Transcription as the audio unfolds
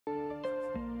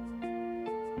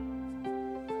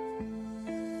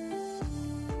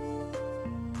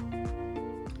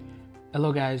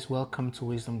Hello guys, welcome to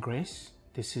Wisdom Grace.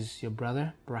 This is your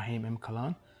brother, Brahim M.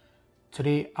 Kalan.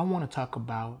 Today I want to talk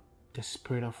about the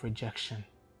spirit of rejection.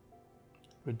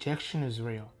 Rejection is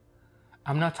real.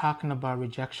 I'm not talking about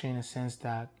rejection in the sense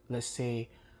that, let's say,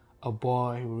 a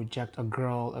boy will reject a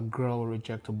girl will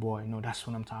reject a boy. No, that's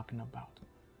what I'm talking about.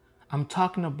 I'm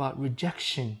talking about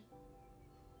rejection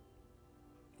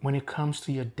when it comes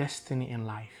to your destiny in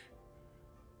life.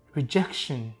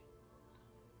 Rejection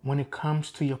when it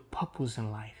comes to your purpose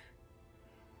in life.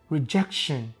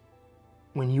 Rejection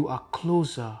when you are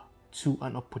closer to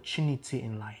an opportunity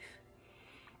in life.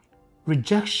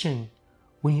 Rejection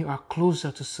when you are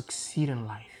closer to succeed in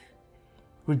life.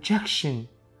 Rejection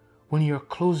when you are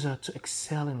closer to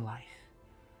excel in life.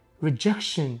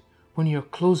 Rejection when you are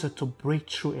closer to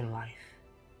breakthrough in life.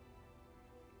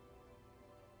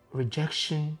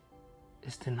 Rejection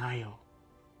is denial.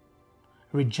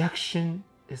 Rejection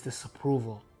is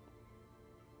disapproval.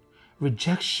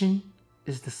 Rejection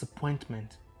is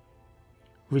disappointment.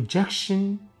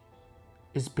 Rejection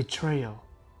is betrayal.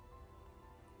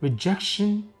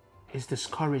 Rejection is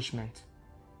discouragement.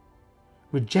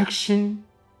 Rejection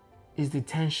is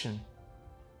detention.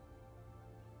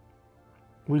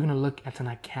 We're going to look at an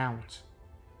account.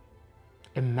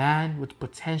 A man with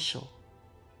potential.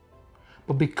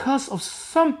 But because of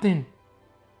something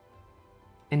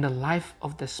in the life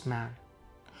of this man,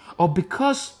 or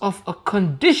because of a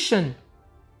condition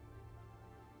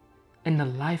in the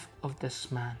life of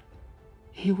this man,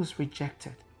 he was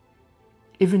rejected.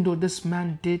 Even though this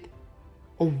man did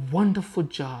a wonderful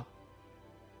job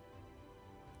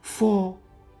for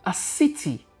a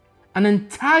city, an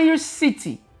entire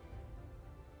city.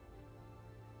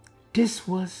 This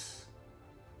was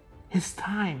his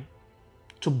time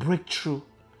to break through.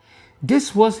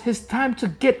 This was his time to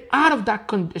get out of that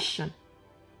condition.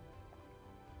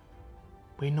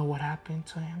 But you know what happened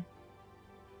to him?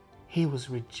 He was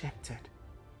rejected.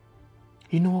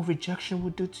 You know what rejection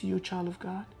will do to you, child of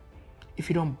God? If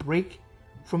you don't break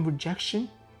from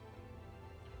rejection,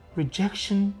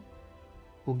 rejection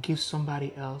will give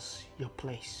somebody else your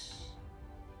place.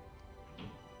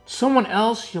 Someone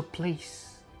else your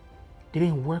place. They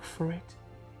didn't work for it.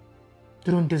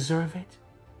 They don't deserve it.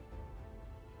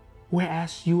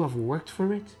 Whereas you have worked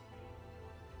for it.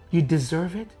 You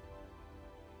deserve it.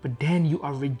 But then you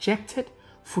are rejected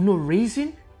for no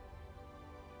reason.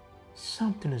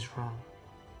 Something is wrong.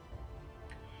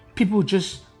 People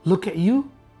just look at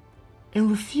you and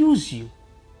refuse you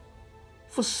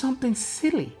for something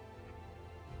silly,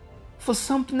 for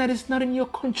something that is not in your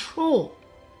control.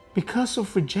 Because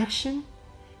of rejection,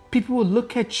 people will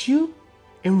look at you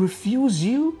and refuse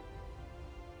you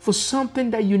for something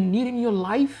that you need in your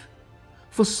life,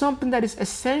 for something that is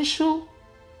essential,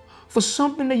 for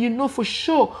something that you know for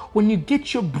sure when you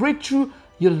get your breakthrough,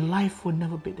 your life will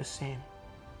never be the same.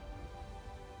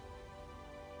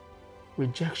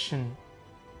 Rejection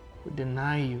will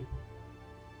deny you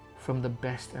from the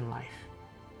best in life.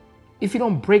 If you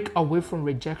don't break away from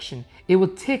rejection, it will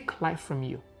take life from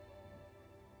you.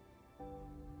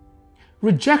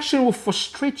 Rejection will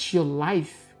frustrate your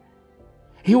life.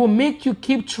 It will make you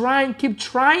keep trying,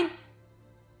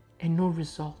 and no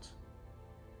result.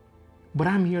 But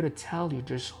I'm here to tell you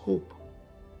there's hope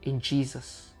in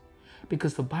Jesus.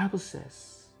 Because the Bible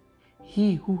says,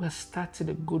 he who has started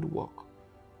a good work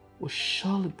will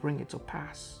surely bring it to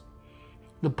pass.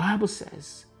 The Bible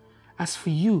says, as for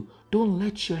you, don't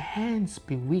let your hands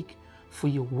be weak, for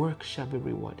your work shall be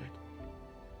rewarded.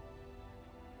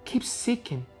 Keep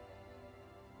seeking,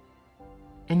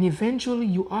 and eventually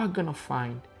you are going to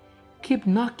find. Keep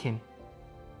knocking,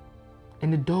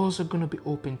 and the doors are going to be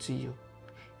open to you.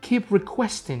 Keep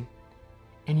requesting,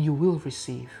 and you will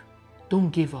receive. Don't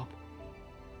give up.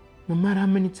 No matter how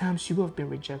many times you have been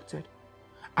rejected.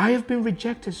 I have been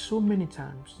rejected so many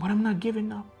times, but I'm not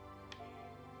giving up.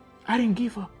 I didn't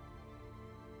give up.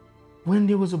 When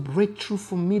there was a breakthrough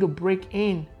for me to break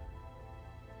in,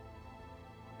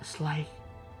 it's like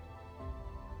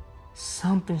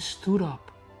something stood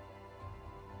up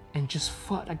and just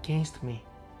fought against me.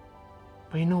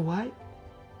 But you know what?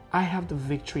 I have the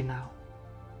victory now.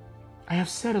 I have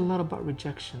said a lot about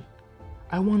rejection.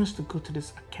 I want us to go to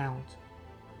this account.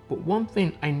 But one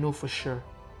thing I know for sure,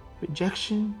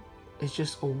 rejection is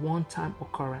just a one-time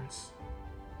occurrence.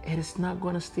 It is not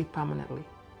going to stay permanently.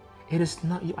 It is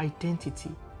not your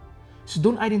identity. So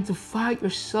don't identify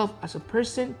yourself as a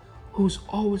person who's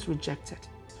always rejected.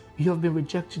 You have been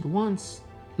rejected once,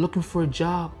 looking for a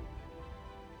job,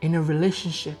 in a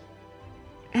relationship,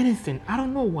 anything. I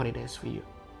don't know what it is for you.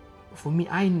 But for me,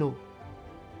 I know.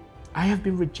 I have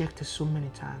been rejected so many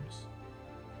times.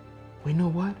 But you know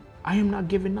what? I am not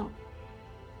giving up.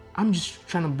 I'm just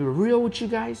trying to be real with you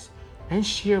guys and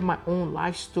share my own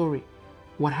life story,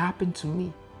 what happened to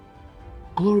me.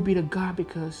 Glory be to God,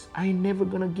 because I ain't never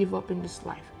gonna give up in this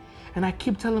life. And I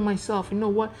keep telling myself, you know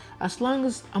what? As long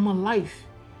as I'm alive,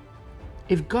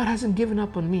 if God hasn't given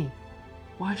up on me,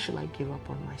 why should I give up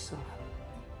on myself?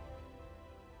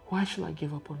 Why should I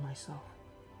give up on myself?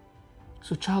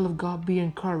 So child of God, be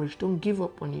encouraged. Don't give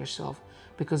up on yourself,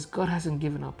 because God hasn't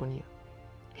given up on you.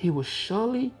 He will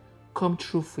surely come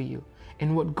true for you.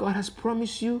 And what God has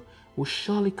promised you will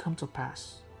surely come to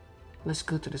pass. Let's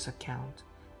go to this account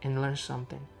and learn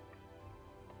something.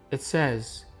 It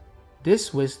says,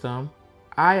 this wisdom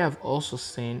I have also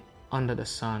seen under the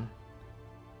sun,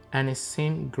 and it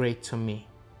seemed great to me.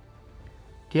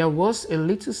 There was a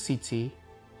little city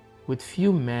with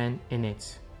few men in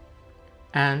it,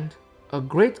 and a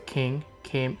great king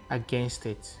came against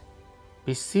it,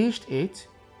 besieged it,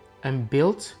 and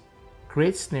built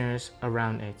great snares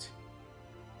around it.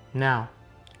 Now,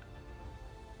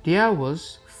 there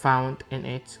was found in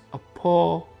it a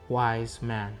poor wise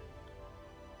man,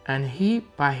 and he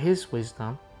by his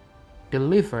wisdom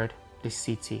delivered the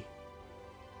city.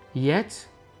 Yet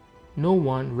no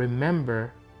one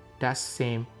remembered that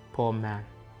same poor man.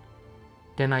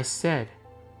 Then I said,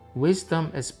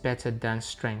 wisdom is better than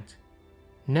strength.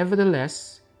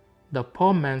 Nevertheless, the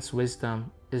poor man's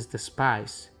wisdom is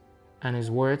despised, and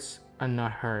his words are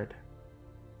not heard.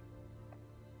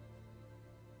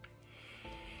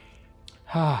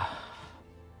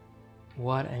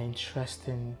 What an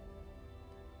interesting,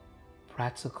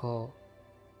 practical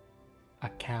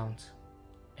account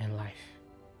in life.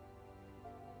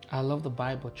 I love the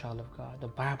Bible, child of God. The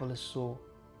Bible is so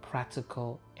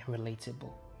practical and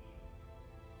relatable,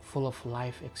 full of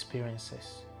life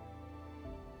experiences.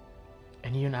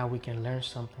 And you and I, we can learn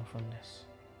something from this.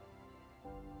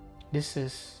 This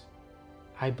is,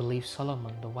 I believe,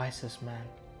 Solomon, the wisest man,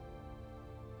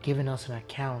 giving us an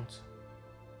account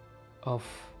of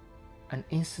an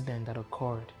incident that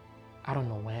occurred, I don't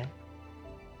know when.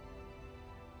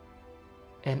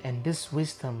 And this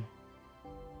wisdom,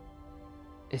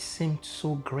 it seemed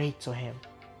so great to him.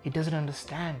 He doesn't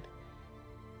understand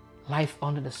life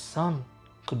under the sun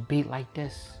could be like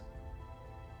this.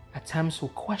 At times we'll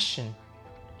question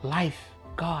life.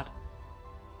 God,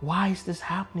 why is this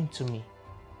happening to me?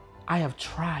 I have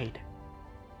tried.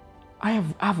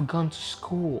 I've gone to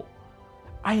school.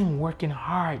 I am working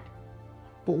hard.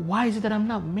 But why is it that I'm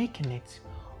not making it?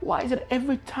 Why is it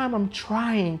every time I'm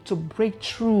trying to break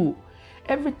through,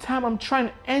 every time I'm trying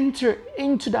to enter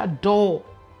into that door,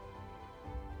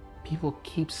 people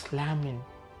keep slamming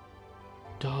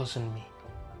doors on me?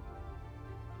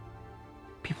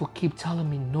 People keep telling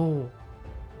me no,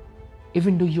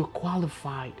 even though you're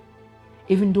qualified,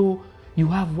 even though you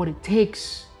have what it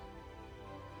takes,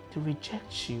 to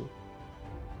reject you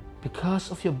because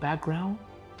of your background,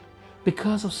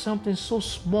 because of something so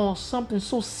small, something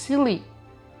so silly.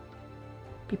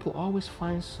 People always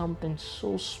find something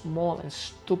so small and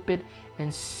stupid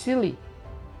and silly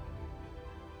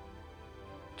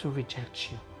to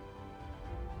reject you.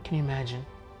 Can you imagine?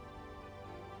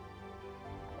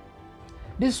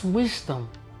 This wisdom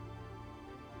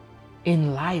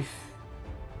in life,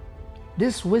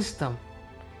 this wisdom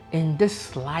in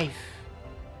this life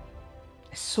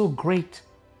is so great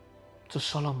to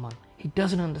Solomon. He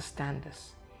doesn't understand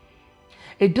this.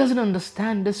 He doesn't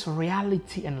understand this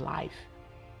reality in life.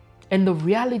 And the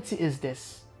reality is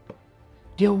this.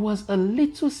 There was a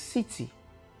little city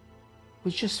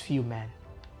with just few men.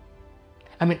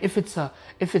 I mean, if it's a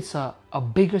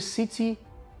bigger city,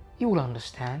 you will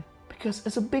understand, because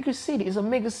it's a bigger city, it's a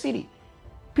mega city.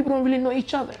 People don't really know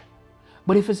each other.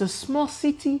 But if it's a small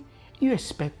city, you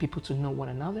expect people to know one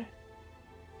another.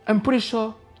 I'm pretty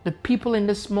sure the people in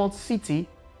this small city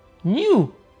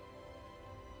knew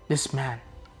this man.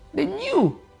 They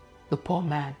knew the poor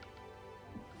man.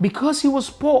 Because he was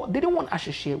poor, they didn't want to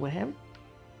associate with him.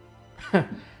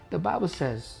 The Bible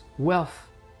says wealth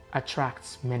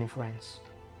attracts many friends.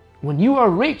 When you are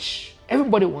rich,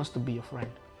 everybody wants to be your friend.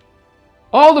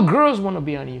 All the girls want to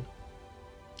be on you.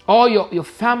 All your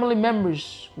family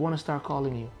members want to start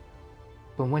calling you.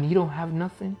 But when you don't have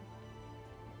nothing,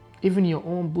 even your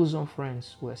own bosom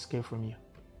friends will escape from you.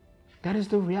 That is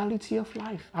the reality of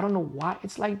life. I don't know why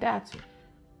it's like that.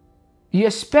 You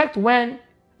expect when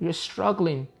you're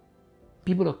struggling,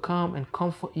 people to come and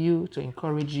comfort you, to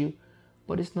encourage you,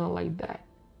 but it's not like that.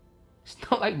 It's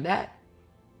not like that.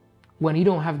 When you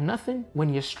don't have nothing,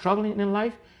 when you're struggling in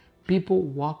life, people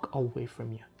walk away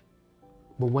from you.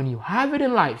 But when you have it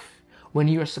in life, when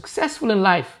you're successful in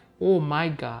life, oh my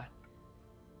God,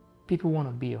 people want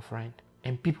to be your friend,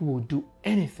 and people will do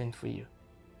anything for you.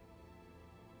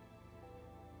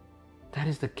 That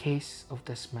is the case of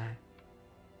this man.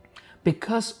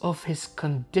 Because of his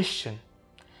condition,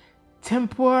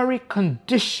 temporary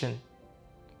condition,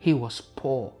 he was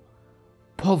poor.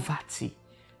 Poverty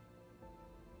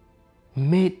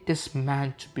made this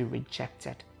man to be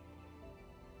rejected.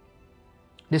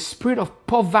 The spirit of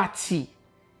poverty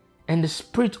and the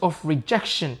spirit of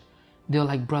rejection, they're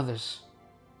like brothers.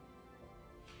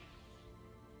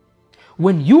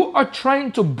 When you are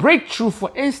trying to break through,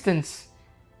 for instance,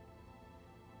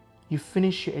 you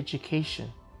finish your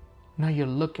education. Now you're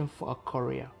looking for a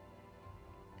career.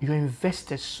 You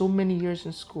invested so many years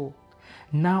in school.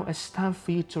 Now it's time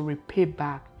for you to repay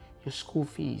back your school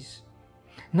fees.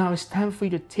 Now it's time for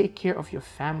you to take care of your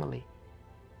family.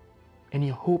 And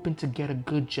you're hoping to get a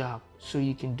good job so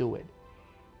you can do it.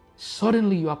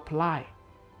 Suddenly you apply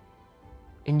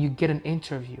and you get an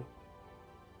interview.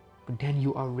 But then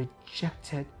you are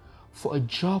rejected for a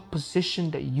job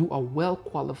position that you are well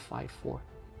qualified for.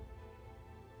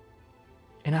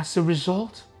 And as a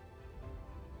result,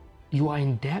 you are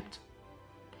in debt.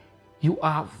 You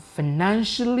are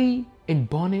financially in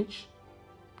bondage.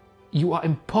 You are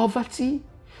in poverty.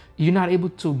 You're not able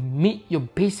to meet your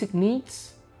basic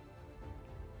needs.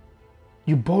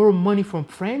 You borrow money from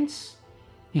friends.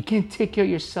 You can't take care of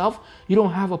yourself. You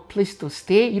don't have a place to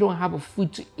stay. You don't have a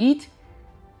food to eat.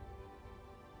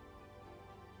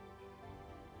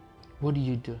 What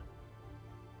do?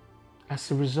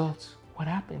 As a result, what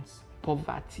happens?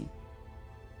 Poverty.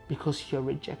 Because you're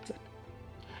rejected.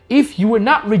 If you were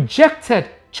not rejected,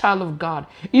 child of God,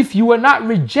 if you were not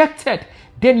rejected,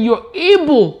 then you're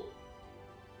able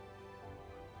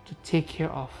to take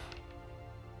care of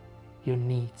your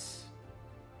needs.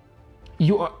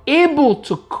 You are able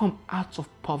to come out of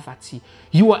poverty.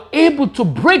 You are able to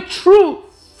break through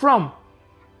from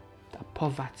the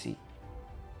poverty.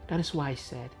 That is why I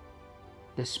said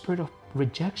the spirit of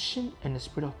rejection and the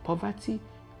spirit of poverty,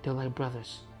 they're like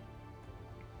brothers.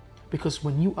 Because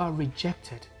when you are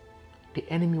rejected, the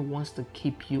enemy wants to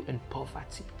keep you in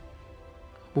poverty.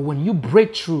 But when you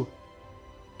break through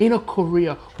in a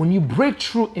career, when you break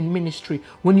through in ministry,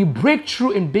 when you break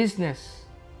through in business,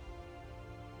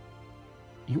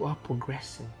 you are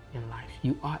progressing in life.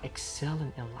 You are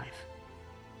excelling in life.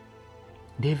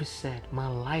 David said, my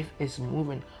life is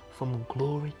moving from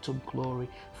glory to glory,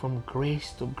 from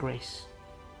grace to grace.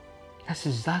 That's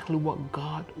exactly what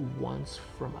God wants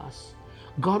from us.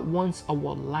 God wants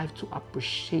our life to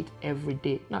appreciate every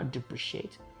day, not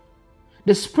depreciate.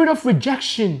 The spirit of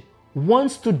rejection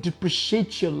wants to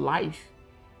depreciate your life.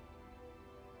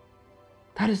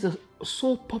 That is the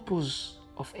sole purpose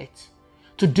of it.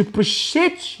 To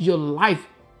depreciate your life,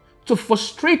 to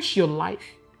frustrate your life.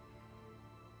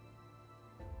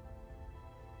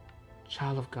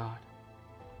 Child of God,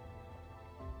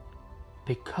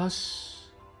 because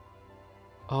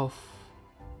of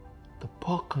the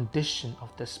poor condition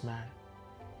of this man,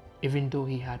 even though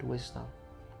he had wisdom,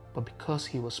 but because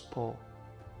he was poor,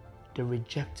 they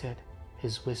rejected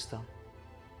his wisdom.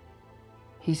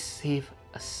 He saved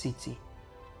a city.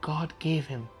 God gave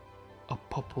him a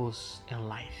purpose in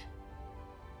life.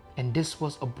 And this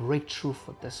was a breakthrough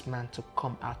for this man to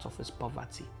come out of his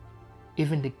poverty.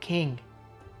 Even the king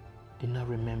did not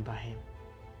remember him.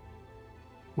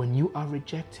 When you are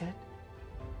rejected,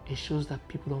 it shows that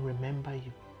people don't remember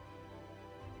you.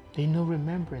 They no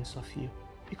remembrance of you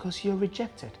because you're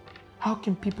rejected. How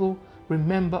can people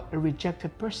remember a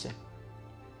rejected person?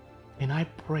 And I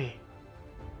pray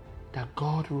that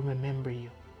God will remember you.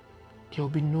 There will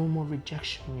be no more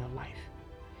rejection in your life.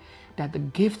 That the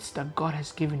gifts that God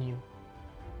has given you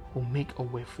will make a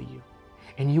way for you.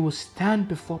 And you will stand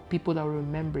before people that will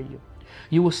remember you.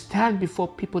 You will stand before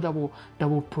people that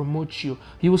will promote you.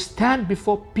 You will stand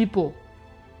before people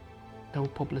that will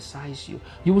publicize you.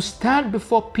 You will stand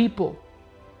before people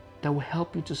that will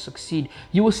help you to succeed.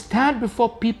 You will stand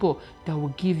before people that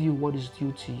will give you what is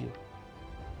due to you.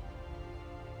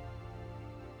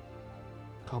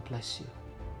 God bless you.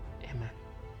 Amen.